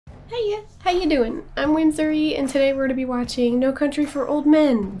Hiya, how you doing? I'm Windsor-y, and today we're going to be watching No Country for Old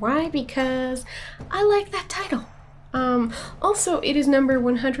Men. Why? Because I like that title. Also, it is number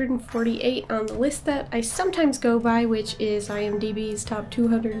 148 on the list that I sometimes go by, which is IMDb's top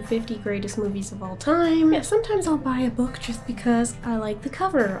 250 greatest movies of all time. Yeah, sometimes I'll buy a book just because I like the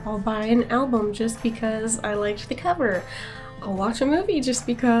cover. I'll buy an album just because I liked the cover. I'll watch a movie just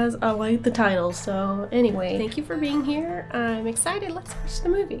because I like the title. So anyway, thank you for being here. I'm excited. Let's watch the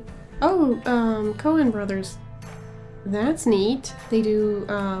movie. Oh, Coen Brothers. That's neat. They do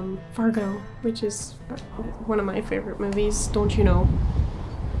Fargo, which is one of my favorite movies, don't you know?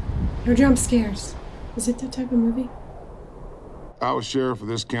 No jump scares. Is it that type of movie? I was sheriff of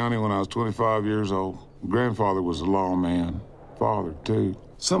this county when I was 25 years old. Grandfather was a lawman. Father, too.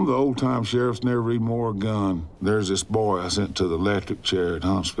 Some of the old-time sheriffs never even wore a gun. There's this boy I sent to the electric chair at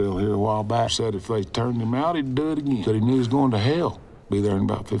Huntsville here a while back. Said if they turned him out, he'd do it again. Said he knew he was going to hell. Be there in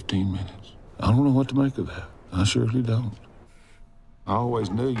about 15 minutes. I don't know what to make of that. I surely don't. I always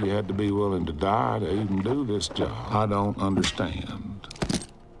knew you had to be willing to die to even do this job. I don't understand.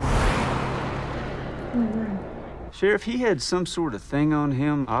 Sheriff, he had some sort of thing on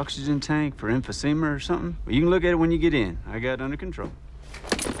him, oxygen tank for emphysema or something. Well, you can look at it when you get in. I got it under control.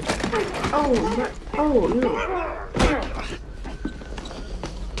 Oh, oh no.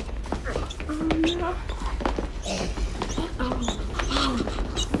 Oh,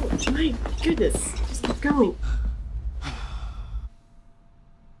 my goodness. Just keep going.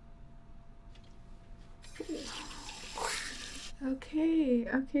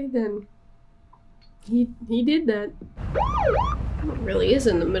 Okay then. He did that. It really is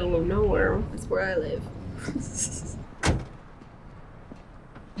in the middle of nowhere. That's where I live.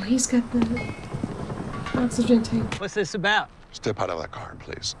 He's got the oxygen tank. What's this about? Step out of that car,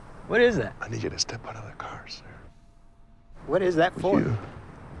 please. What is that? I need you to step out of the car, sir. What is that for? Would you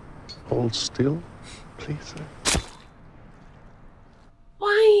hold still, please, sir?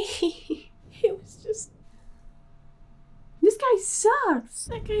 Why? It was just... This guy sucks.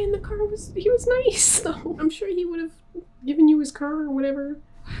 That guy in the car he was nice, though. I'm sure he would have given you his car or whatever.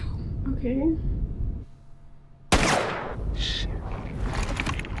 Wow. Okay. Shit.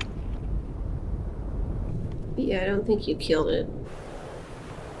 Yeah, I don't think you killed it.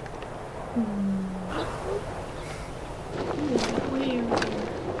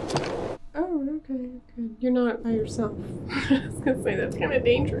 Oh, okay, good. You're not by yourself. I was gonna say, that's kind of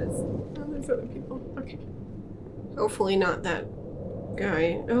dangerous. Oh, there's other people. Okay. Hopefully not that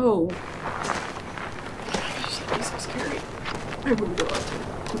guy. Oh. That'd be so scary. I wouldn't go out there.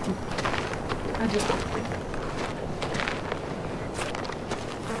 I just don't think.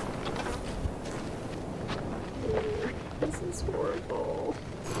 This is horrible.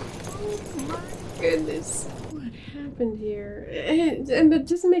 Oh my goodness. What happened here? It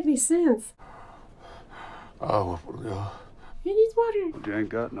doesn't make any sense. Oh, por Dios. He needs water. You ain't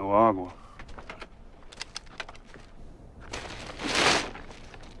got no agua.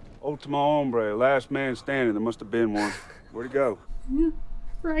 Ultimo hombre, last man standing. There must have been one. Where'd he go? Yeah,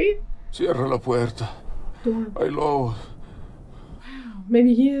 right? Cierra la puerta. Door. Hay lobos. Wow,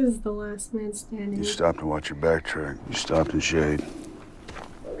 maybe he is the last man standing. You stopped to watch your back track. You stopped in shade.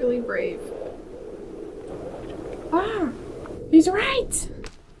 Really brave. Wow, he's right.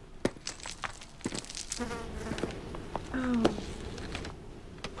 Oh.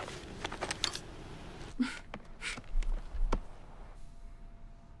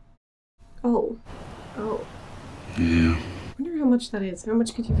 Oh. Oh. Yeah. Wonder how much that is. How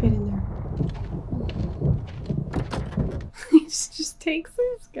much could you fit in there? He just takes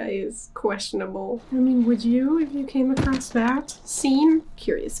it. This guy is questionable. I mean, would you if you came across that scene?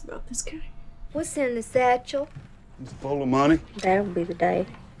 Curious about this guy. What's in the satchel? It's full of money. That'll be the day.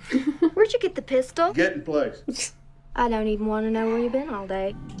 Where'd you get the pistol? Get in place. I don't even want to know where you've been all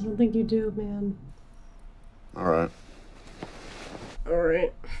day. I don't think you do, man. All right.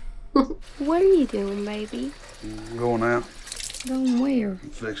 Alright. What are you doing, baby? I'm going out. Going where? I'm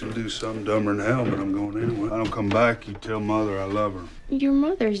fixing to do something dumber than hell, but I'm going anyway. I don't come back, you tell Mother I love her. Your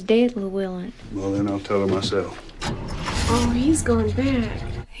mother's dead, Llewellyn. Well, then I'll tell her myself. Oh, he's going back.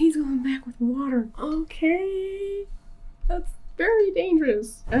 He's going back with water. Okay. That's very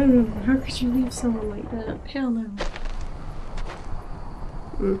dangerous. I don't know. How could you leave someone like that? Hell no.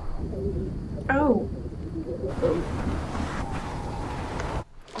 Oh.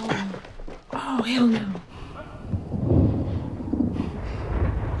 Oh, hell no.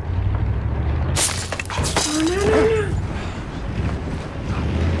 Oh, no.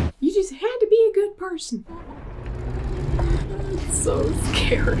 You just had to be a good person. It's so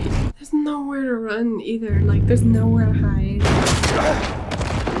scary. There's nowhere to run either. Like, there's nowhere to hide.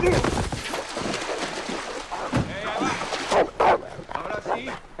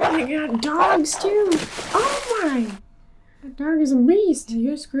 They got dogs too. Oh my! That dog is a beast.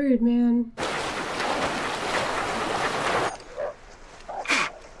 You're screwed, man.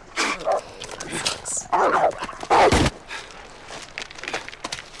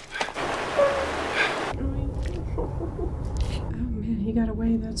 He got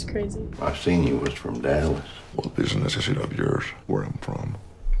away. That's crazy. I seen you was from Dallas. What business is it of yours where I'm from?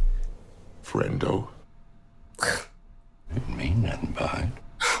 Friendo. Didn't mean nothing by it.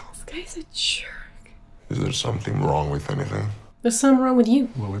 This guy's a jerk. Is there something wrong with anything? There's something wrong with you.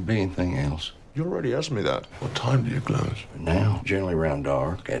 Will there be anything else? You already asked me that. What time do you close? Now, generally around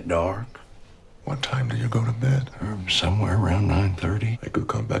dark. At dark, What time do you go to bed? somewhere around 9:30. I could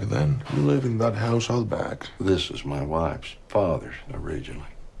come back then. You live in that house out back. This is my wife's father's originally.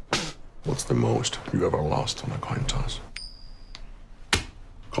 What's the most you ever lost on a coin toss?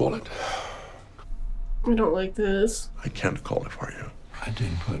 Call it. I don't like this. I can't call it for you. I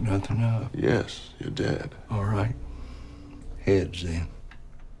didn't put nothing up. Yes, you did. All right. Heads then.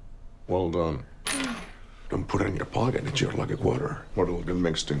 Well done. Don't put it in your pocket. It's just like a quarter. Or it'll get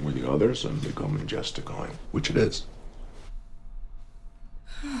mixed in with the others and become just a coin, which it is.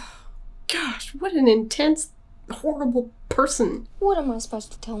 Gosh, what an intense, horrible person. What am I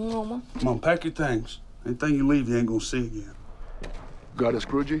supposed to tell Mama? Come on, pack your things. Anything you leave, you ain't gonna see again. Got it,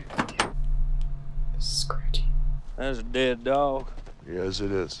 Scroogey? Scroogey. That's a dead dog. Yes,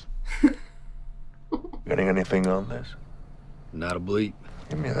 it is. Getting anything on this? Not a bleep.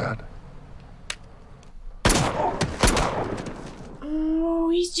 Give me that. Oh,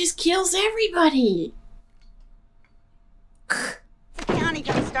 he just kills everybody. The county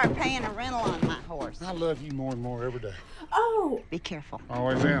gonna start paying a rental on my horse. I love you more and more every day. Oh, Be careful.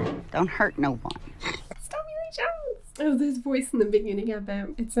 Always am. Don't hurt no one. it's Tommy Lee Jones. Oh, this voice in the beginning, I bet.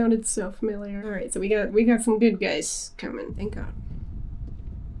 It sounded so familiar. All right, so we got some good guys coming. Thank God.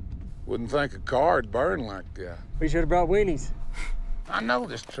 Wouldn't think a car'd burn like that. We should have brought weenies. I know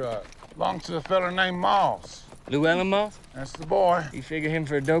this truck. Belongs to a fella named Moss. Llewellyn Moss? That's the boy. You figure him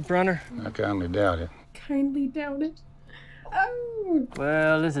for a dope runner? I kindly doubt it. Kindly doubt it. Oh,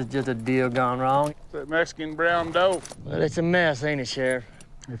 Well, this is just a deal gone wrong. That Mexican brown dope. Well, it's a mess, ain't it, Sheriff?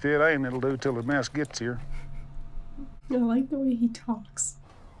 If it ain't, it'll do till the mess gets here. I like the way he talks.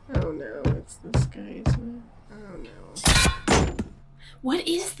 Oh no, it's this guy, isn't it? Oh no. What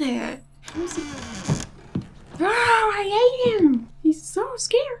is that? Who's he? Oh, I hate him. He's so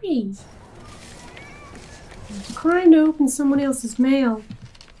scary. It's a crime to open someone else's mail.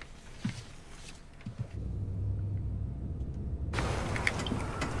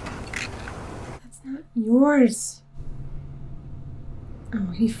 That's not yours.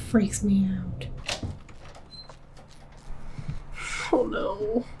 Oh, he freaks me out. Oh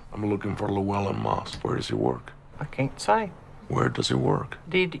no. I'm looking for Llewellyn Moss. Where does he work? I can't say. Where does he work?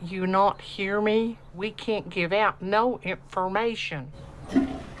 Did you not hear me? We can't give out no information.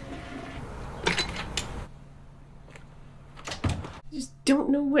 Just don't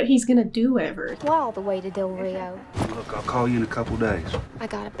know what he's gonna do ever. Why all the way to Del Rio? Look, I'll call you in a couple days. I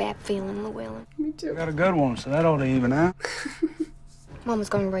got a bad feeling, Llewellyn. Me too. Got a good one, so that ought to even out. Mama's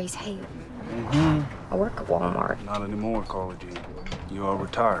gonna raise hell. I work at Walmart. Not anymore, Carla Jean. You are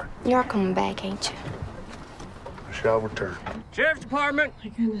retired. You're coming back, ain't you? I shall return. Sheriff's Department! My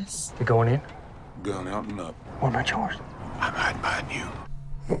goodness. You going in? Gun out and up. What about yours? I'm hiding behind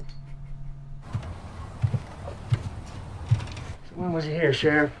you. When was he here,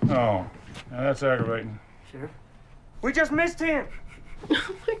 Sheriff? Oh, now that's aggravating. Sheriff? We just missed him!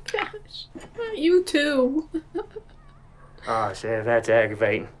 Oh my gosh. You too. Ah, Sheriff, that's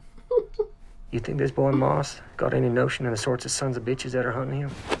aggravating. You think this boy Moss got any notion of the sorts of sons of bitches that are hunting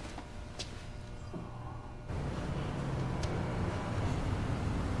him?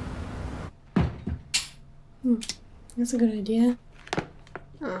 That's a good idea.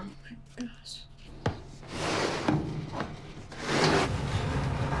 Oh my gosh.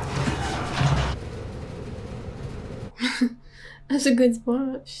 That's a good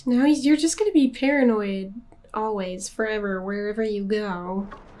spot. Now you're just gonna be paranoid always, forever, wherever you go.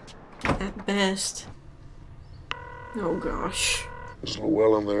 At best. Oh gosh. Is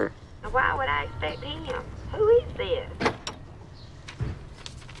Llewellyn there? Why would I expect him? Who is this?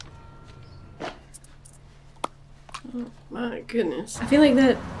 Oh my goodness. I feel like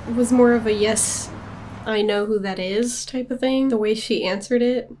that was more of a yes, I know who that is type of thing. The way she answered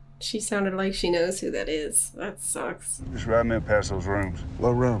it, she sounded like she knows who that is. That sucks. Just ride me past those rooms.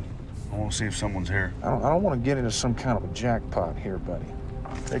 What room? I want to see if someone's here. I don't want to get into some kind of a jackpot here, buddy.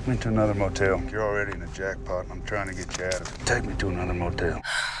 Take me to another motel. You're already in a jackpot, and I'm trying to get you out of it. Take me to another motel.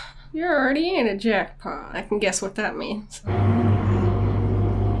 You're already in a jackpot. I can guess what that means.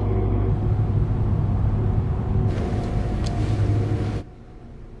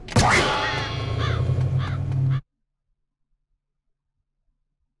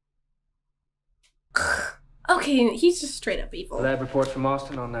 Okay, he's just straight up evil. Lab reports from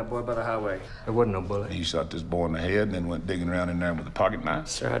Austin on that boy by the highway. There wasn't no bullet. You shot this boy in the head and then went digging around in there with a pocket knife?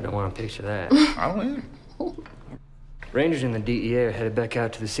 Sir, I don't want to picture that. I don't either. Rangers in the DEA are headed back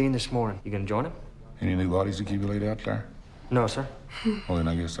out to the scene this morning. You gonna join them? Any new bodies accumulated out there? No, sir. Well, then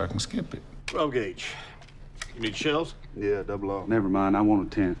I guess I can skip it. 12 gauge. You need shells? Yeah, double R. Never mind, I want a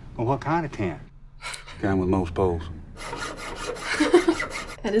tent. Well, what kind of tent? Kind with most poles.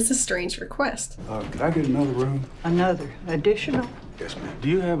 That is a strange request. Could I get another room? Another additional? Yes, ma'am. Do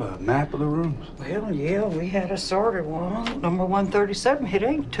you have a map of the rooms? Well, yeah, we had a sorted one. Number 137, it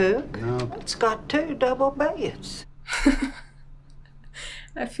ain't took. No. It's got 2 double beds.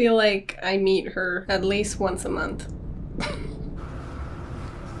 I feel like I meet her at least once a month.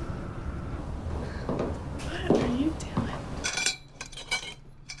 What are you doing?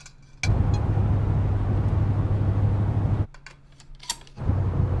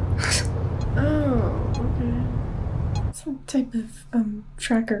 Oh, okay. Some type of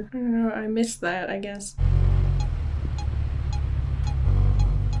tracker. I don't know, I missed that, I guess.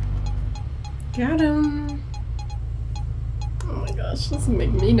 Got him. Oh my gosh, this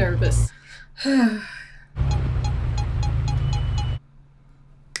make me nervous. I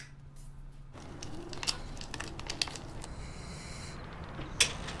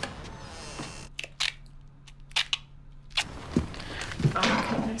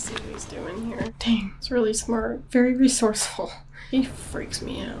see what he's doing here. Dang, it's really smart. Very resourceful. He freaks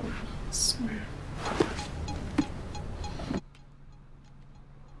me out. I swear.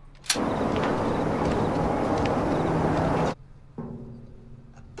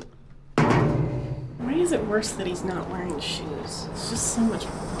 Why is it worse that he's not wearing shoes? It's just so much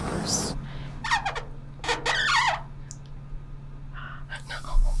worse.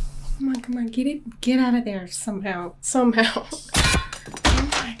 No. Come on, get it. Get out of there somehow. Somehow. Oh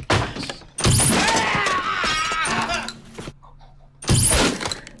my gosh.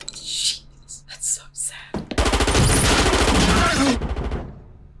 Jeez, that's so sad.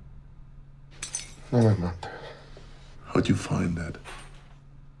 No. How'd you find that?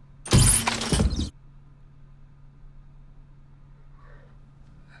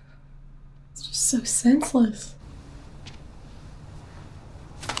 It's just so senseless.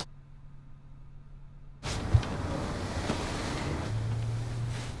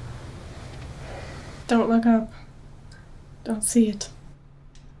 Don't look up. Don't see it.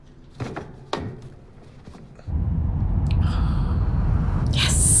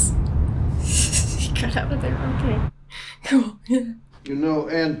 Yes! He got out of there. Okay. Cool. You know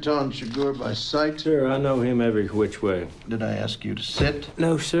Anton Chigurh by sight? Sir, I know him every which way. Did I ask you to sit?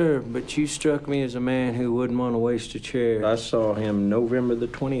 No, sir, but you struck me as a man who wouldn't want to waste a chair. I saw him November the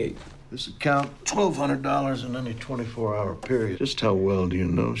 28th. This account, $1,200 in any 24-hour period. Just how well do you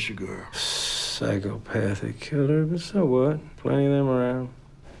know Chigurh? Psychopathic killer, but so what? Plenty of them around.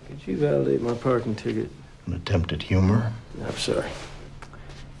 Could you validate my parking ticket? An attempt at humor? I'm sorry.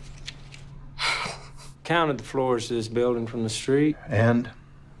 Counted the floors of this building from the street. And?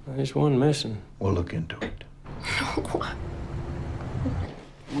 There's one missing. We'll look into it.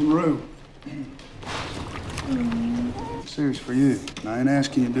 One room. Serious for you. I ain't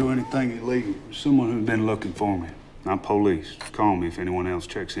asking you to do anything illegal. There's someone who's been looking for me. I'm police. Call me if anyone else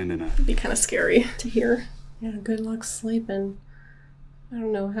checks in tonight. It'd be kind of scary to hear. Yeah, good luck sleeping. I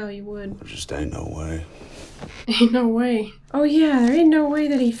don't know how you would. There just ain't no way. Ain't no way. Oh yeah, there ain't no way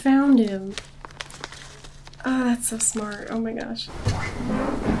that he found him. Oh, that's so smart. Oh my gosh. No.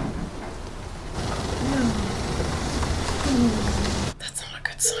 That's not a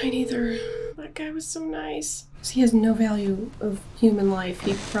good sign either. That guy was so nice. He has no value of human life.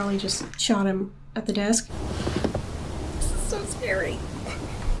 He probably just shot him at the desk. This is so scary.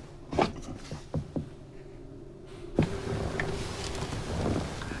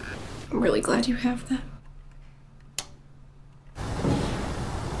 I'm really glad you have that.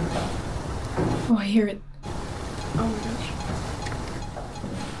 Oh, I hear it. Oh my gosh.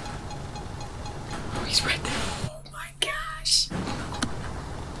 Oh, he's right there. Oh my gosh.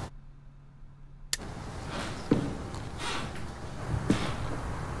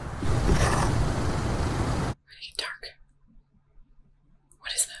 Pretty dark.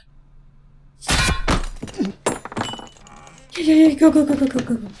 What is that? Yeah. Go.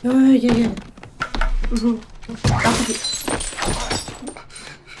 Oh, yeah.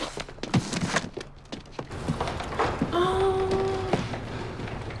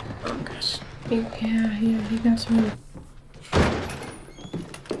 Yeah, he got some.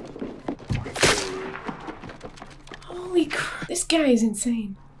 Holy crap, this guy is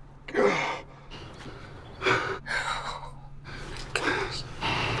insane.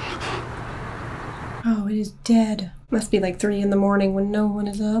 Oh, it is dead. Must be like 3 in the morning when no one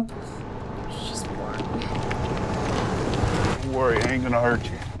is up. It's just warm. Don't worry, I ain't gonna hurt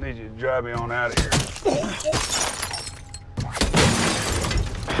you. I need you to drive me on out of here.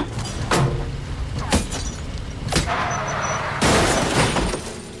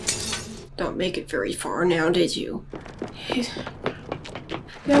 Don't make it very far now, did you?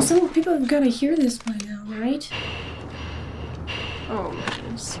 Now, some people have got to hear this by now, right? Oh my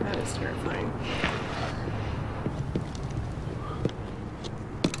goodness, that is terrifying.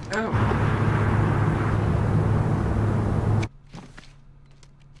 Oh.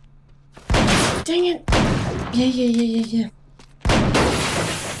 Dang it! Yeah.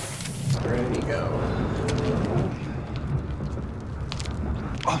 Ready to go.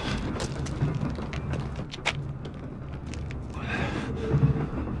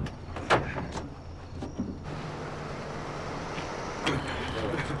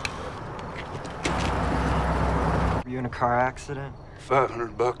 Were you in a car accident?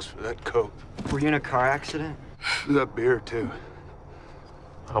 $500 for that coat. Were you in a car accident? That beer, too.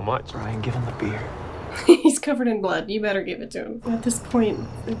 How much? Brian, give him the beer. He's covered in blood. You better give it to him. At this point,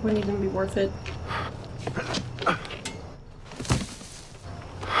 it wouldn't even be worth it.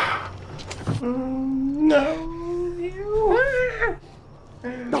 No.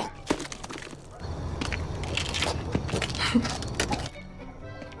 No.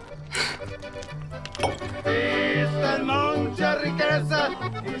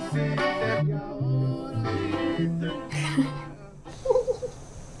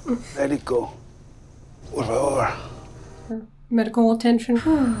 Médico, por favor. Medical attention.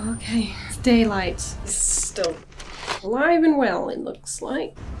 Oh, okay. It's daylight. It's still alive and well, it looks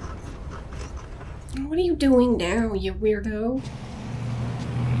like. What are you doing now, you weirdo?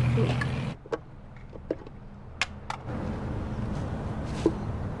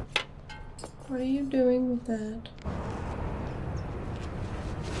 What are you doing with that?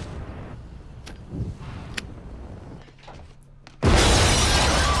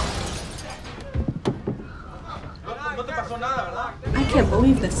 I can't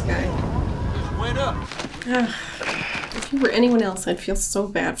believe this guy. If you were anyone else, I'd feel so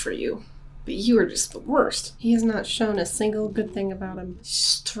bad for you. But you are just the worst. He has not shown a single good thing about him.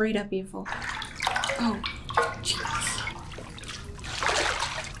 Straight up evil. Oh, jeez.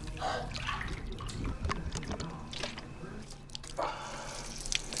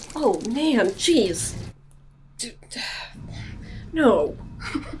 Oh, man, jeez. No.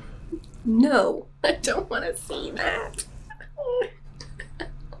 No, I don't want to see that.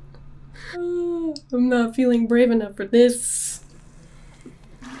 I'm not feeling brave enough for this.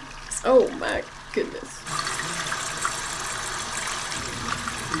 Oh my goodness.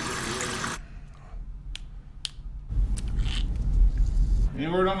 Any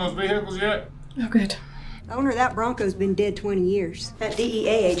word on those vehicles yet? Oh, good. The owner of that Bronco's been dead 20 years. That DEA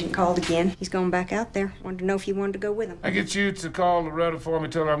agent called again. He's going back out there. Wanted to know if you wanted to go with him. I get you to call Loretta for me.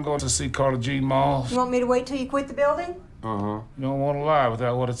 Tell her I'm going to see Carla Jean Moss. You want me to wait till you quit the building? Uh-huh. You don't want to lie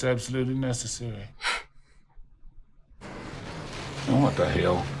without what is absolutely necessary. Oh, what the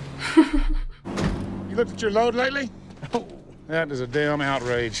hell? You looked at your load lately? Oh, that is a damn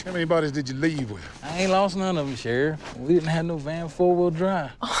outrage. How many bodies did you leave with? I ain't lost none of them, Sheriff. We didn't have no van 4-wheel drive.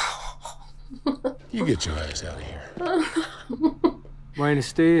 You get your ass out of here.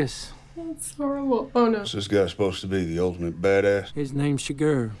 Buenos dias. That's horrible. Oh no. Is this guy supposed to be the ultimate badass? His name's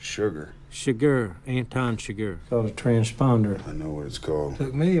Chigurh. Sugar. Chigurh. Anton Chigurh. Called a transponder. I know what it's called.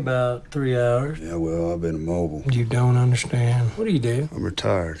 Took me about 3 hours. Yeah, well, I've been immobile. You don't understand. What do you do? I'm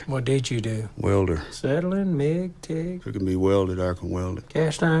retired. What did you do? Welder. Settling, MIG, TIG. If it can be welded, I can weld it.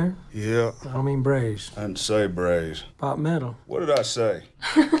 Cast iron? Yeah. I don't mean braze. I didn't say braze. Pot metal. What did I say?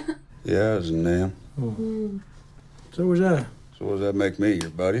 Yeah, it was a name. So was I. So what does that make me,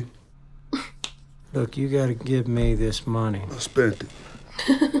 your buddy? Look, you gotta give me this money. I spent it.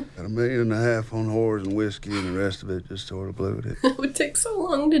 Got $1.5 million on whores and whiskey, and the rest of it just sort of blew it. It would take so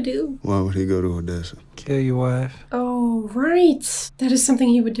long to do. Why would he go to Odessa? Kill your wife. Oh, right. That is something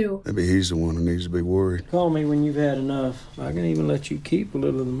he would do. Maybe he's the one who needs to be worried. Call me when you've had enough. I can even let you keep a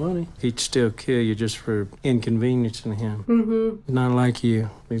little of the money. He'd still kill you just for inconveniencing him. Mm-hmm. He's not like you.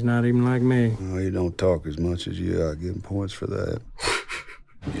 He's not even like me. Well, he don't talk as much as you. I give him points for that.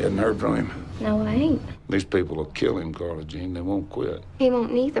 You hadn't heard from him? No, I ain't. These people will kill him, Carla Jean. They won't quit. He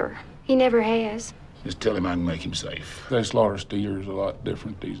won't neither. He never has. Just tell him I can make him safe. They slaughter steers a lot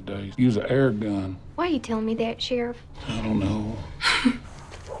different these days. Use an air gun. Why are you telling me that, Sheriff? I don't know.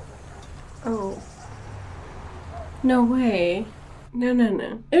 Oh. No way.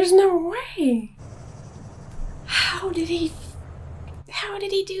 No. There's no way. How did he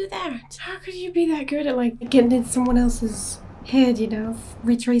do that? How could you be that good at, like, getting in someone else's head, you know,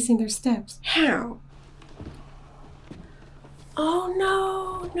 retracing their steps? How? Oh, no.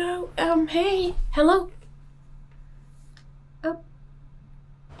 Hey. Hello? Oh.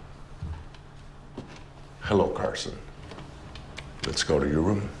 Hello, Carson. Let's go to your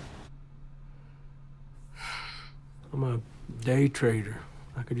room. I'm a day trader.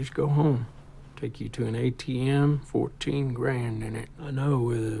 I could just go home. Take you to an ATM, 14 grand in it. I know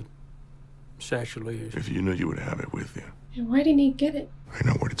where the satchel is. If you knew, you would have it with you. And why didn't he get it? I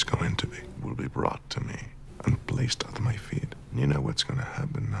know what it's going to be. It will be brought to me and placed at my feet. You know what's going to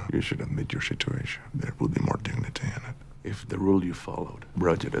happen now. You should admit your situation. There will be more dignity in it. If the rule you followed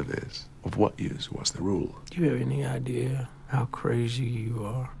brought you to this, of what use was the rule? Do you have any idea how crazy you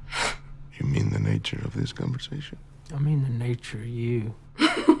are? You mean the nature of this conversation? I mean the nature of you.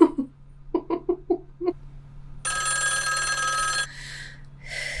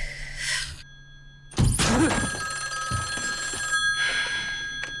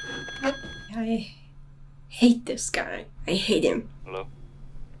 I hate this guy. I hate him. Hello?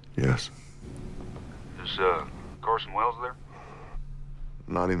 Yes. Is, Carson Wells there?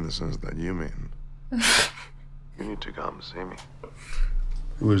 Not in the sense that you mean. You need to come see me.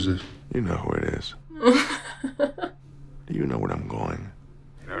 Who is this? You know who it is. Do you know where I'm going?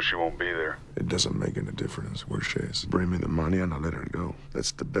 You know she won't be there. It doesn't make any difference where she is. Bring me the money and I'll let her go.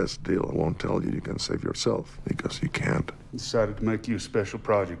 That's the best deal. I won't tell you can save yourself, because you can't. Decided to make you a special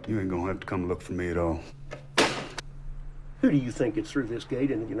project. You ain't gonna have to come look for me at all. Who do you think gets through this gate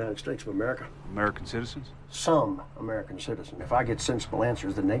in the United States of America? American citizens? Some American citizen. If I get sensible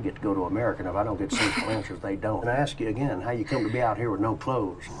answers, then they get to go to America. And if I don't get sensible answers, they don't. And I ask you again, how you come to be out here with no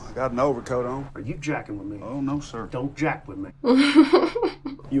clothes? I got an overcoat on. Are you jacking with me? Oh, no, sir. Don't jack with me.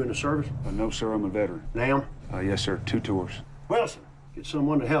 You in the service? No, sir, I'm a veteran. Now? Yes, sir, 2 tours. Wilson, get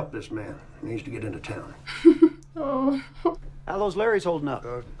someone to help this man. He needs to get into town. Oh. How those Larrys holding up?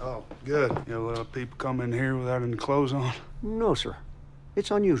 Good. You know, people come in here without any clothes on? No, sir. It's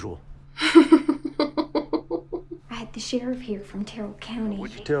unusual. I had the sheriff here from Terrell County.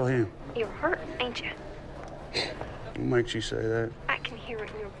 What'd you tell him? You're hurt, ain't you? What makes you say that? I can hear it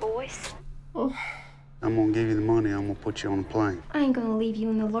in your voice. Oh. I'm gonna give you the money. I'm gonna put you on a plane. I ain't gonna leave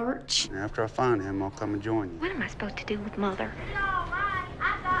you in the lurch. And after I find him, I'll come and join you. What am I supposed to do with Mother?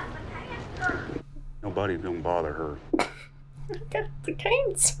 Nobody's gonna bother her. I got the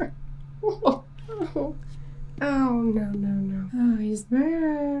cancer. Oh, no. Oh, he's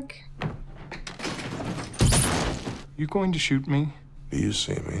back. You going to shoot me? Do you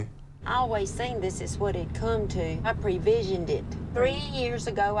see me? I always seen this is what it'd come to. I previsioned it. 3 years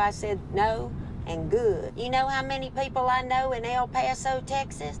ago, I said no and good. You know how many people I know in El Paso,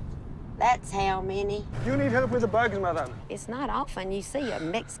 Texas? That's how many. You need help with the bags, madam. It's not often you see a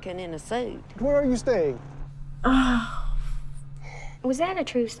Mexican in a suit. Where are you staying? Oh. Was that a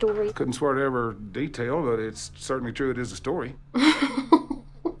true story? Couldn't swear to every detail, but it's certainly true it is a story.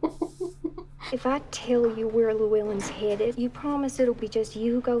 If I tell you where Llewellyn's headed, you promise it'll be just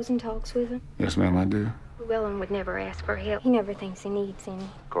you who goes and talks with him? Yes, ma'am, I do. Llewellyn would never ask for help. He never thinks he needs any.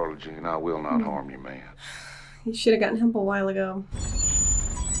 Carla Jean, I will not harm you, man. You should have gotten help a while ago.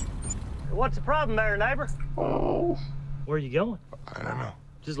 What's the problem there, neighbor? Oh. Where are you going? I don't know.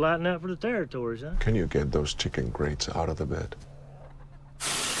 Just lighting up for the territories, huh? Can you get those chicken grates out of the bed?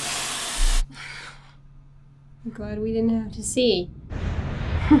 I'm glad we didn't have to see.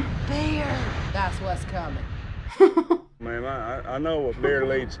 Bear! That's what's coming. Ma'am, I know what bear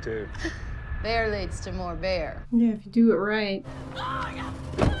leads to. Bear leads to more bear. Yeah, if you do it right.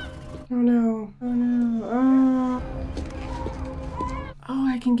 Oh no. Oh no. Oh. Oh,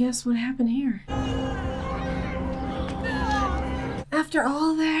 I can guess what happened here. After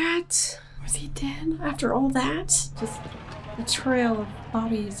all that? Was he dead? After all that? Just a trail of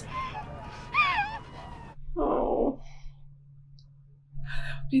bodies. Oh.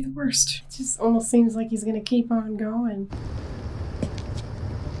 That would be the worst. It just almost seems like he's gonna keep on going.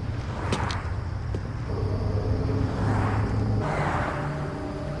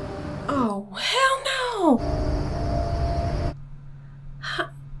 Oh, hell no!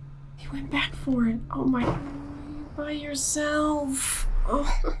 He went back for it. Oh my. By yourself. Oh.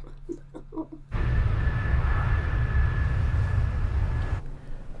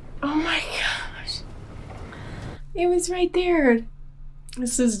 Oh my gosh. It was right there.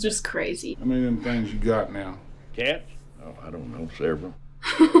 This is just crazy. How many of them things you got now? Cats? Oh, I don't know, several.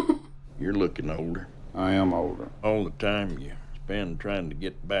 You're looking older. I am older. All the time you spend trying to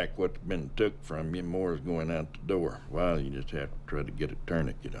get back what's been took from you, more is going out the door. While you just have to try to get a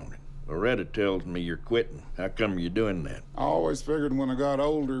tourniquet on it. Loretta tells me you're quitting. How come you're doing that? I always figured when I got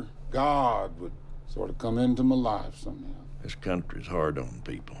older, God would sort of come into my life somehow. This country's hard on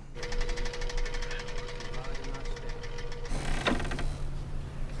people.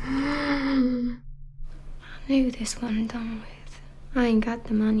 I knew this wasn't done with. I ain't got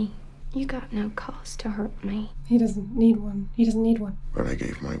the money. You got no cause to hurt me. He doesn't need one. He doesn't need one. But I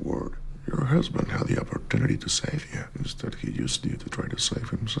gave my word. Your husband had the opportunity to save you. Instead, he used you to try to save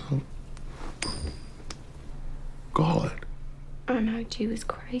himself. Call it. I knowed you was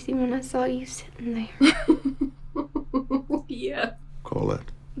crazy when I saw you sitting there. Yeah. Call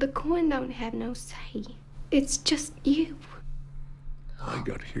it. The coin don't have no say. It's just you. I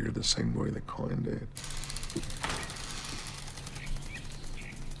got here the same way the coin did.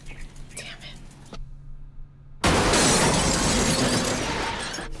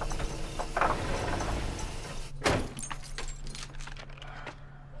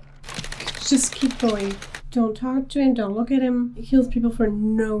 Just keep going. Don't talk to him, don't look at him. He kills people for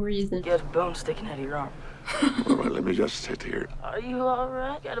no reason. You got a bone sticking out of your arm. All right, let me just sit here. Are you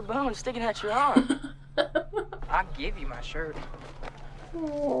alright? Got a bone sticking out your arm. I'll give you my shirt.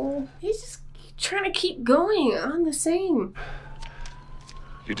 Oh, he's just trying to keep going on the same.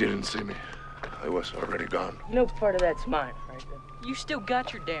 You didn't see me. I was already gone. You know part of that's mine, right? You still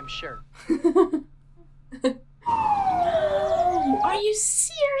got your damn shirt. No! Are you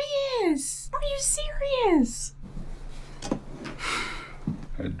serious? Are you serious?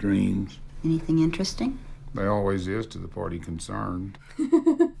 Had dreams. Anything interesting? They always is to the party concerned.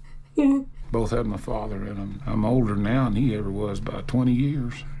 Both had my father in them. I'm older now than he ever was by 20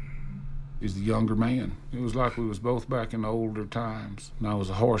 years. He's the younger man. It was like we was both back in the older times. And I was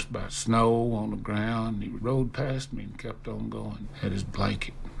a horseback, snow on the ground. He rode past me and kept on going. Had his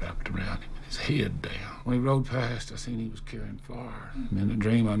blanket wrapped around him and his head down. When he rode past, I seen he was carrying fire. And in the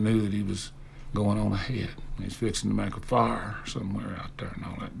dream, I knew that he was going on ahead. He was fixing to make a fire somewhere out there in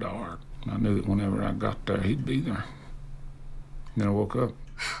all that dark. And I knew that whenever I got there, he'd be there. And then I woke up.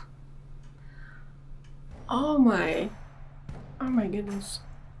 Oh my goodness.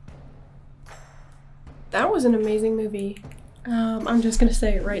 That was an amazing movie. I'm just gonna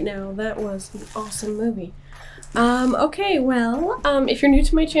say it right now. That was an awesome movie. Okay, well, if you're new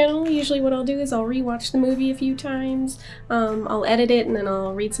to my channel, usually what I'll do is I'll rewatch the movie a few times. I'll edit it and then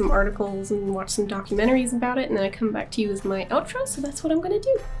I'll read some articles and watch some documentaries about it, and then I come back to you with my outro, so that's what I'm gonna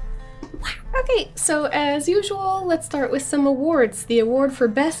do. Okay, so as usual, let's start with some awards. The award for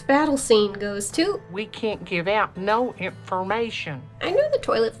Best Battle Scene goes to... We can't give out no information. I know the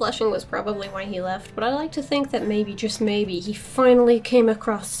toilet flushing was probably why he left, but I like to think that maybe, just maybe, he finally came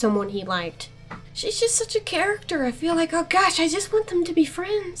across someone he liked. She's just such a character. I feel like, oh gosh, I just want them to be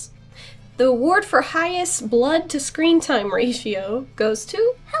friends. The award for highest blood to screen time ratio goes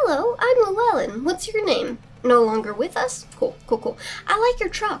to... Hello, I'm Llewellyn. What's your name? No longer with us? Cool, cool, cool. I like your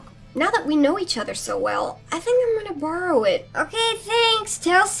truck. Now that we know each other so well, I think I'm gonna borrow it. Okay, thanks.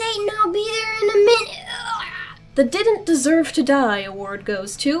 Tell Satan I'll be there in a minute. Ugh. The Didn't Deserve to Die award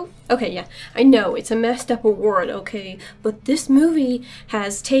goes to... Okay, yeah, I know, it's a messed up award, okay, but this movie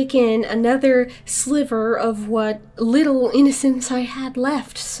has taken another sliver of what little innocence I had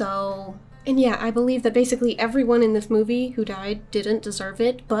left, so... And yeah, I believe that basically everyone in this movie who died didn't deserve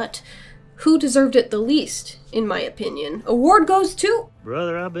it, but who deserved it the least, in my opinion? Award goes to...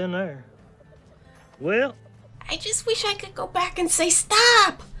 Brother, I've been there. Well... I just wish I could go back and say,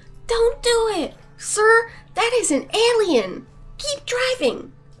 stop! Don't do it! Sir, that is an alien! Keep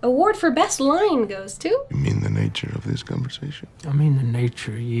driving! Award for Best Line goes to... You mean the nature of this conversation? I mean the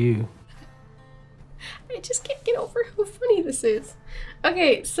nature of you. I just can't get over how funny this is.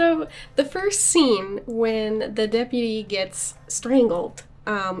 Okay, so the first scene when the deputy gets strangled,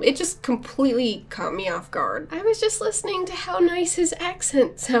 it just completely caught me off guard. I was just listening to how nice his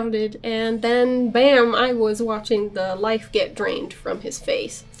accent sounded, and then bam, I was watching the life get drained from his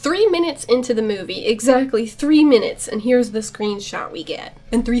face. 3 minutes into the movie, exactly 3 minutes, and here's the screenshot we get.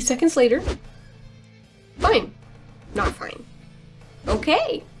 And 3 seconds later, fine. Not fine.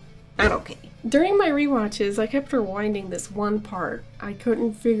 Okay. Not okay. During my rewatches, I kept rewinding this one part. I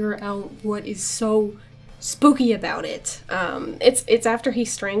couldn't figure out what is so spooky about it. It's after he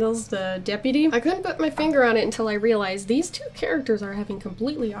strangles the deputy. I couldn't put my finger on it until I realized these two characters are having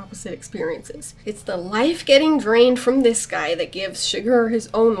completely opposite experiences. It's the life getting drained from this guy that gives Sugar his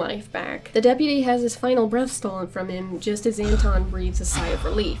own life back. The deputy has his final breath stolen from him just as Anton breathes a sigh of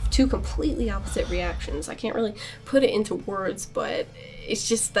relief. Two completely opposite reactions. I can't really put it into words, but it's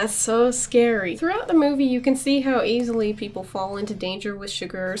just, that's so scary. Throughout the movie, you can see how easily people fall into danger with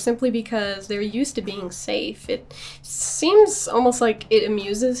Sugar simply because they're used to being safe. It seems almost like it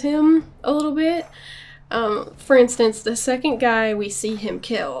amuses him a little bit. For instance, the second guy we see him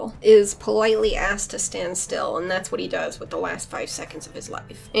kill is politely asked to stand still, and that's what he does with the last 5 seconds of his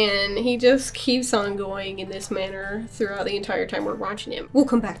life. And he just keeps on going in this manner throughout the entire time we're watching him. We'll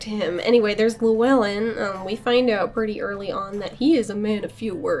come back to him. Anyway, there's Llewellyn. We find out pretty early on that he is a man of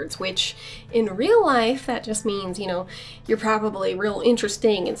few words, which in real life, that just means, you know, you're probably real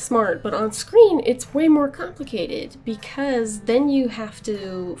interesting and smart, but on screen, it's way more complicated because then you have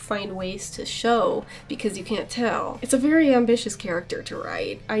to find ways to show because you can't tell. It's a very ambitious character to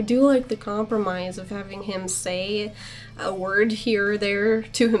write. I do like the compromise of having him say a word here or there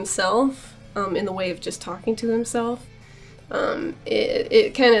to himself, in the way of just talking to himself.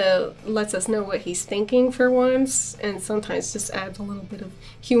 It kind of lets us know what he's thinking for once, and sometimes just adds a little bit of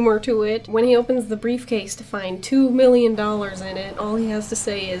humor to it. When he opens the briefcase to find $2 million in it, all he has to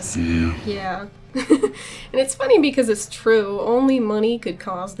say is, yeah. And it's funny because it's true. Only money could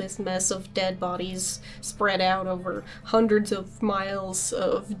cause this mess of dead bodies spread out over hundreds of miles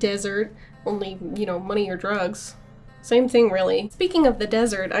of desert. Only, you know, money or drugs. Same thing, really. Speaking of the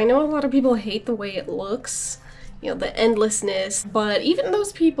desert, I know a lot of people hate the way it looks, you know, the endlessness, but even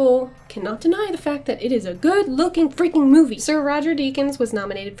those people cannot deny the fact that it is a good-looking freaking movie. Sir Roger Deakins was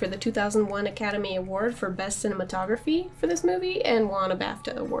nominated for the 2001 Academy Award for Best Cinematography for this movie and won a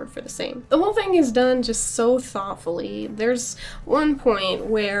BAFTA award for the same. The whole thing is done just so thoughtfully. There's one point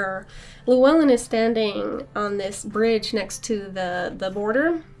where Llewellyn is standing on this bridge next to the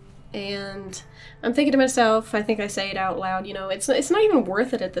border, and I'm thinking to myself, I think I say it out loud, you know, it's not even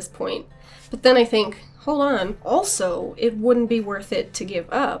worth it at this point. But then I think, hold on, also, it wouldn't be worth it to give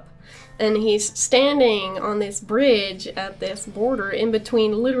up. And he's standing on this bridge at this border in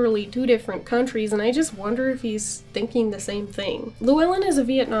between literally 2 different countries, and I just wonder if he's thinking the same thing. Llewellyn is a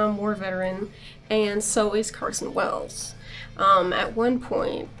Vietnam War veteran, and so is Carson Wells. At one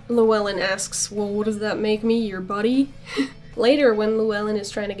point, Llewellyn asks, well, what does that make me, your buddy? Later, when Llewellyn is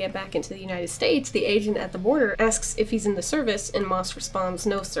trying to get back into the United States, the agent at the border asks if he's in the service, and Moss responds,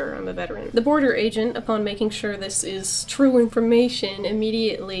 no sir, I'm a veteran. The border agent, upon making sure this is true information,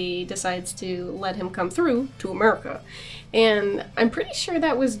 immediately decides to let him come through to America. And I'm pretty sure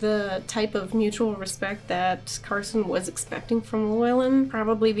that was the type of mutual respect that Carson was expecting from Llewellyn,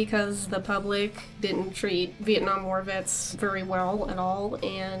 probably because the public didn't treat Vietnam War vets very well at all,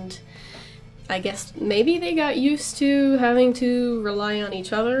 and I guess maybe they got used to having to rely on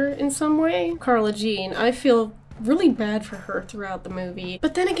each other in some way. Carla Jean, I feel really bad for her throughout the movie.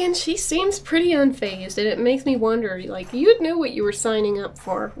 But then again, she seems pretty unfazed, and it makes me wonder, like, you knew what you were signing up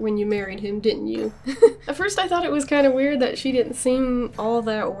for when you married him, didn't you? At first I thought it was kind of weird that she didn't seem all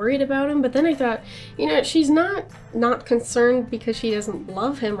that worried about him, but then I thought, you know, she's not concerned because she doesn't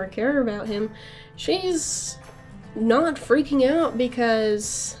love him or care about him. She's not freaking out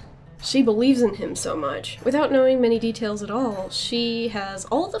because she believes in him so much. Without knowing many details at all, she has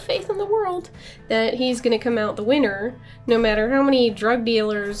all the faith in the world that he's gonna come out the winner, no matter how many drug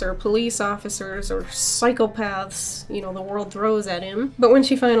dealers or police officers or psychopaths, you know, the world throws at him. But when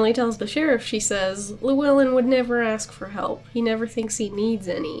she finally tells the sheriff, she says, Llewellyn would never ask for help. He never thinks he needs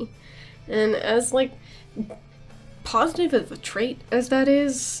any. And as, like, positive of a trait as that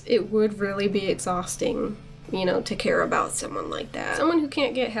is, it would really be exhausting, you know, to care about someone like that. Someone who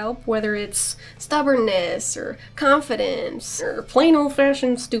can't get help, whether it's stubbornness or confidence or plain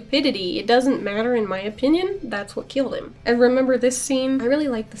old-fashioned stupidity, it doesn't matter in my opinion. That's what killed him. And remember this scene? I really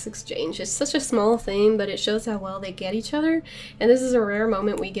like this exchange. It's such a small thing, but it shows how well they get each other. And this is a rare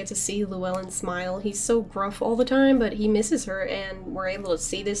moment we get to see Llewellyn smile. He's so gruff all the time, but he misses her, and we're able to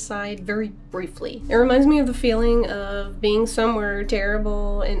see this side very briefly. It reminds me of the feeling of being somewhere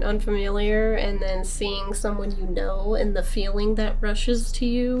terrible and unfamiliar, and then seeing someone you know, and the feeling that rushes to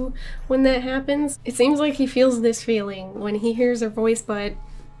you when that happens. It seems like he feels this feeling when he hears her voice, but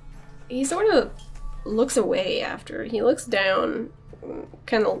he sort of looks away after. He looks down,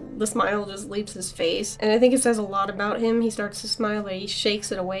 kind of, the smile just leaves his face, and I think it says a lot about him. He starts to smile, but he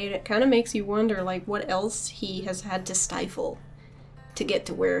shakes it away, and it kind of makes you wonder, like, what else he has had to stifle to get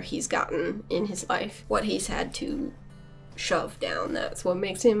to where he's gotten in his life, what he's had to shoved down. That's what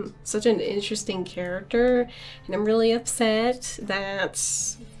makes him such an interesting character, and I'm really upset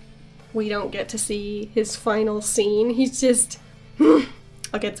that we don't get to see his final scene. He's just...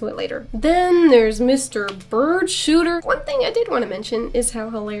 I'll get to it later. Then there's Mr. Bird Shooter. One thing I did want to mention is how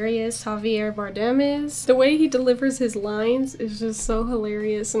hilarious Javier Bardem is. The way he delivers his lines is just so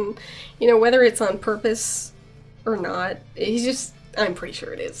hilarious, and you know, whether it's on purpose or not, he's just, I'm pretty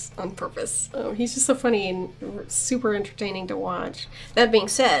sure it is on purpose. He's just so funny and super entertaining to watch. That being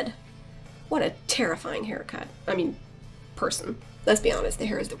said, what a terrifying haircut. I mean, person. Let's be honest, the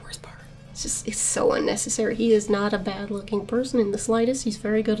hair is the worst part. It's so unnecessary. He is not a bad looking person in the slightest. He's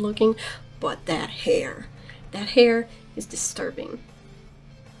very good looking, but that hair is disturbing.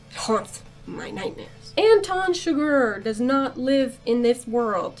 It haunts my nightmares. Anton Chigurh does not live in this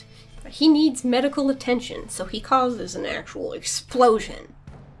world. He needs medical attention, so he causes an actual explosion.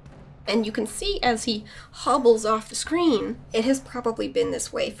 And you can see as he hobbles off the screen, it has probably been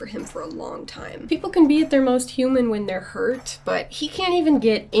this way for him for a long time. People can be at their most human when they're hurt, but he can't even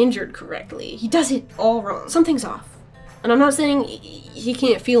get injured correctly. He does it all wrong. Something's off. And I'm not saying he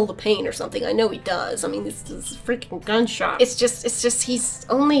can't feel the pain or something. I know he does. I mean, this is a freaking gunshot. It's just he's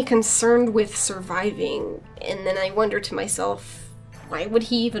only concerned with surviving. And then I wonder to myself, why would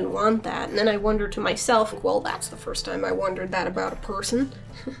he even want that? And then I wonder to myself, well, that's the first time I wondered that about a person.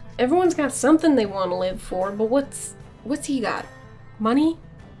 Everyone's got something they want to live for, but what's he got? Money?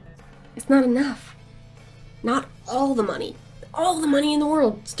 It's not enough. Not all the money. All the money in the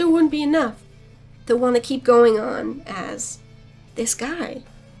world still wouldn't be enough to want to keep going on as this guy.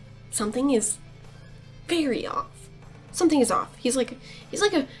 Something is very off. Something is off. He's like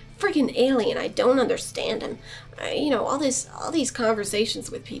a freaking alien. I don't understand him. You know, all these conversations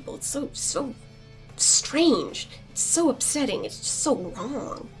with people, it's so strange. It's so upsetting. It's just so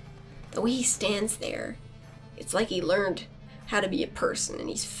wrong. The way he stands there, it's like he learned how to be a person and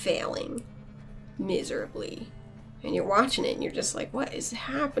he's failing miserably. And you're watching it and you're just like, what is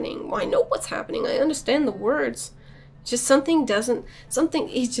happening? Well, I know what's happening. I understand the words. Just it's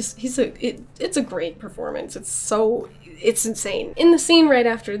a great performance. It's insane. In the scene right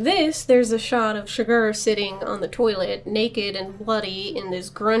after this, there's a shot of Chigurh sitting on the toilet, naked and bloody, in this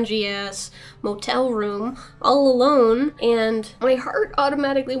grungy-ass motel room, all alone, and my heart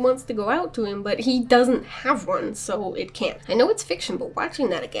automatically wants to go out to him, but he doesn't have one, so it can't. I know it's fiction, but watching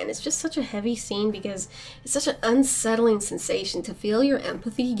that again, it's just such a heavy scene because it's such an unsettling sensation to feel your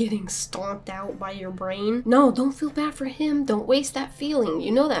empathy getting stomped out by your brain. No, don't feel bad for him. Don't waste that feeling.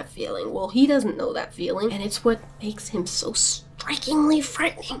 You know that feeling. Well, he doesn't know that feeling, and it's what makes him so strikingly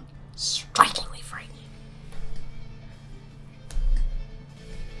frightening. Strikingly frightening.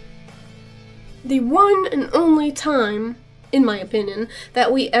 The one and only time, in my opinion,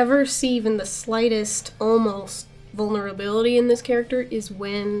 that we ever see even the slightest almost vulnerability in this character is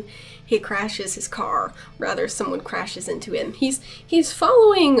when he crashes his car. Rather, someone crashes into him. He's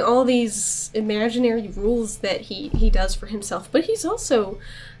following all these imaginary rules that he does for himself, but he's also,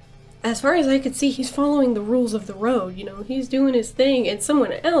 as far as I could see, he's following the rules of the road. You know, he's doing his thing and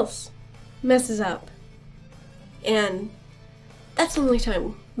someone else messes up. And that's the only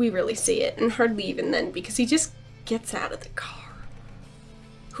time we really see it, and hardly even then, because he just gets out of the car.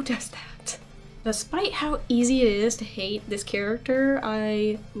 Who does that? Despite how easy it is to hate this character,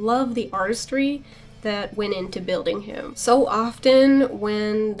 I love the artistry that went into building him. So often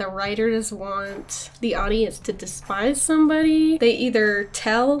when the writers want the audience to despise somebody, they either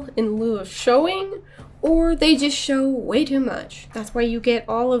tell in lieu of showing, or they just show way too much. That's why you get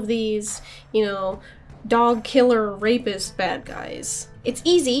all of these, you know, dog killer rapist bad guys. It's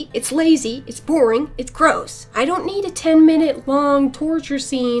easy, it's lazy, it's boring, it's gross. I don't need a 10-minute long torture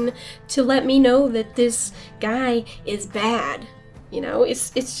scene to let me know that this guy is bad. You know,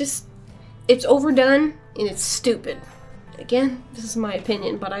 it's just, it's overdone and it's stupid. Again, this is my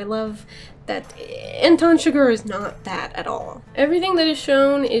opinion, but I love that Anton Chigurh is not that at all. Everything that is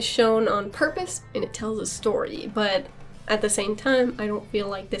shown on purpose, and it tells a story, but at the same time, I don't feel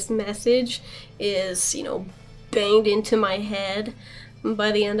like this message is, you know, banged into my head.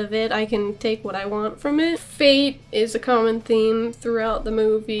 By the end of it, I can take what I want from it. Fate is a common theme throughout the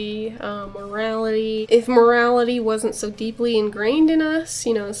movie. Morality. If morality wasn't so deeply ingrained in us,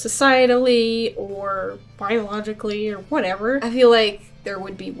 you know, societally or biologically or whatever, I feel like there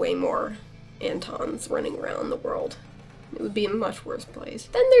would be way more Antons running around the world. it would be a much worse place.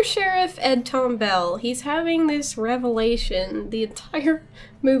 Then there's Sheriff Ed Tom Bell. He's having this revelation the entire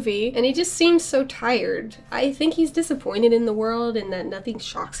movie, and he just seems so tired. I think he's disappointed in the world and that nothing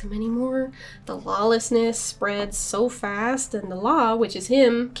shocks him anymore. The lawlessness spreads so fast, and the law, which is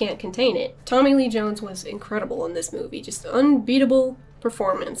him, can't contain it. Tommy Lee Jones was incredible in this movie, just unbeatable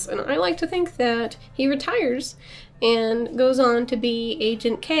performance, and I like to think that he retires and goes on to be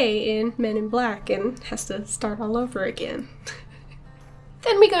Agent K in Men in Black and has to start all over again.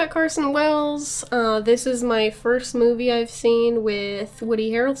 Then we got Carson Wells. This is my first movie I've seen with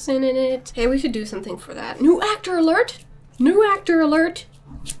Woody Harrelson in it. Hey, we should do something for that. New actor alert! New actor alert!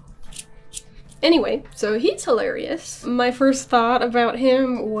 Anyway, so he's hilarious. My first thought about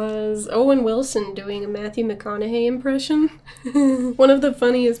him was Owen Wilson doing a Matthew McConaughey impression. One of the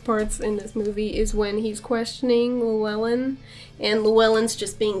funniest parts in this movie is when he's questioning Llewellyn, and Llewellyn's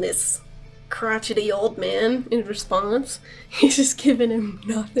just being this crotchety old man in response. He's just giving him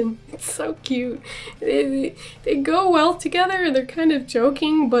nothing. It's so cute. They go well together and they're kind of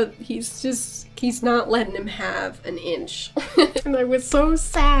joking, but he's not letting him have an inch. And I was so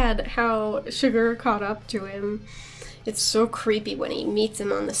sad how Sugar caught up to him. It's so creepy when he meets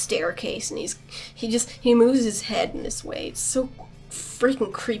him on the staircase and he moves his head in this way. It's so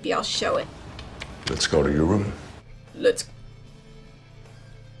freaking creepy. I'll show it. Let's go to your room. Let's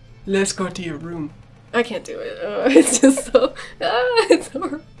go to your room. I can't do it. It's just so, it's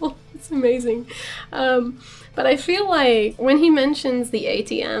horrible. It's amazing. But I feel like when he mentions the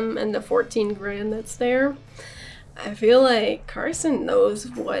ATM and the 14 grand that's there, I feel like Carson knows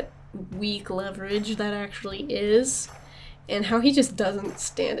what weak leverage that actually is and how he just doesn't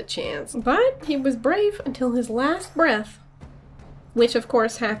stand a chance. But he was brave until his last breath, which of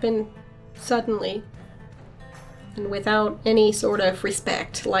course happened suddenly and without any sort of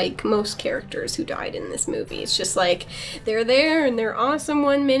respect, like most characters who died in this movie. It's just like, they're there and they're awesome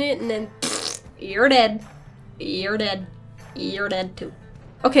 1 minute and then pfft, you're dead. You're dead. You're dead too.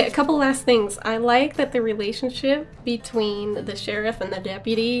 Okay, a couple last things. I like that the relationship between the sheriff and the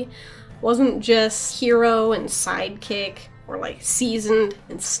deputy wasn't just hero and sidekick, or like seasoned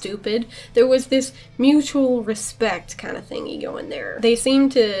and stupid. There was this mutual respect kind of thingy going there. They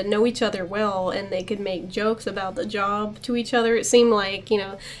seemed to know each other well and they could make jokes about the job to each other. It seemed like, you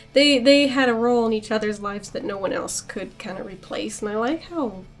know, they had a role in each other's lives that no one else could kind of replace, and I like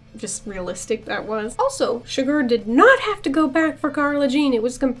how just realistic that was. Also, Sugar did not have to go back for Carla Jean. It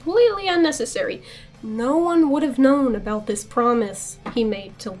was completely unnecessary. No one would have known about this promise he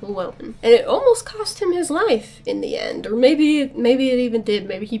made to Llewellyn. And it almost cost him his life in the end. Or maybe it even did.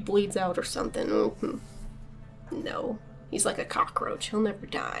 Maybe he bleeds out or something. No. He's like a cockroach. He'll never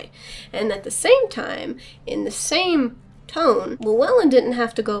die. And at the same time, in the same tone, Llewellyn didn't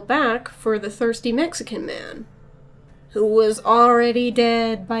have to go back for the thirsty Mexican man, who was already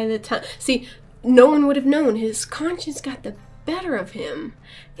dead by the time. See, no one would have known. His conscience got the better of him.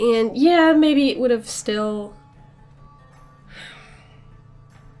 And yeah, maybe it would have still...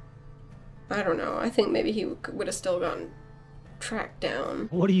 I don't know. I think maybe he would have still gotten tracked down.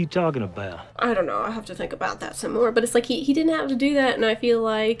 What are you talking about? I don't know. I have to think about that some more. But it's like he didn't have to do that, and I feel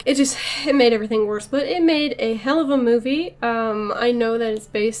like it made everything worse. But it made a hell of a movie. I know that it's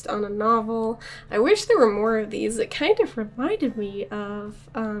based on a novel. I wish there were more of these. It kind of reminded me of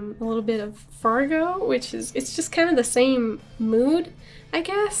a little bit of Fargo, which is, it's just kind of the same mood, I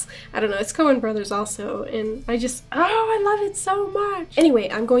guess. I don't know, it's Coen Brothers also, and I love it so much. Anyway,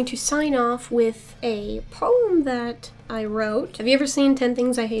 I'm going to sign off with a poem that I wrote. Have you ever seen 10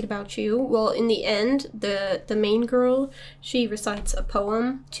 Things I Hate About You? Well, in the end, the main girl, she recites a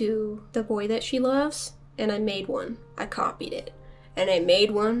poem to the boy that she loves, and I made one. I copied it. And I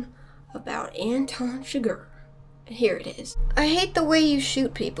made one about Anton Chigurh. And here it is. I hate the way you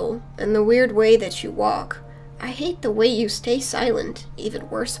shoot people, and the weird way that you walk. I hate the way you stay silent, even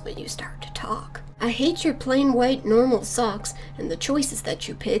worse when you start to talk. I hate your plain white normal socks and the choices that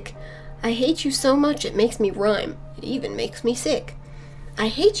you pick. I hate you so much it makes me rhyme. It even makes me sick. I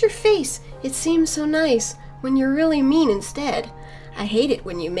hate your face. It seems so nice when you're really mean instead. I hate it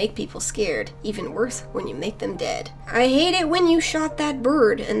when you make people scared, even worse when you make them dead. I hate it when you shot that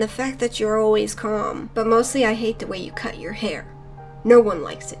bird and the fact that you're always calm. But mostly I hate the way you cut your hair. No one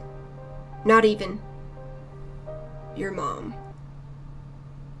likes it. Not even your mom.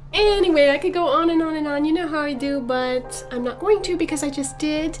 Anyway, I could go on and on and on, you know how I do, but I'm not going to because I just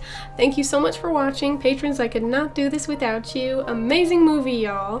did. Thank you so much for watching. Patrons, I could not do this without you. Amazing movie,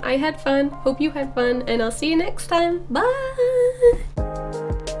 y'all. I had fun, hope you had fun, and I'll see you next time. Bye!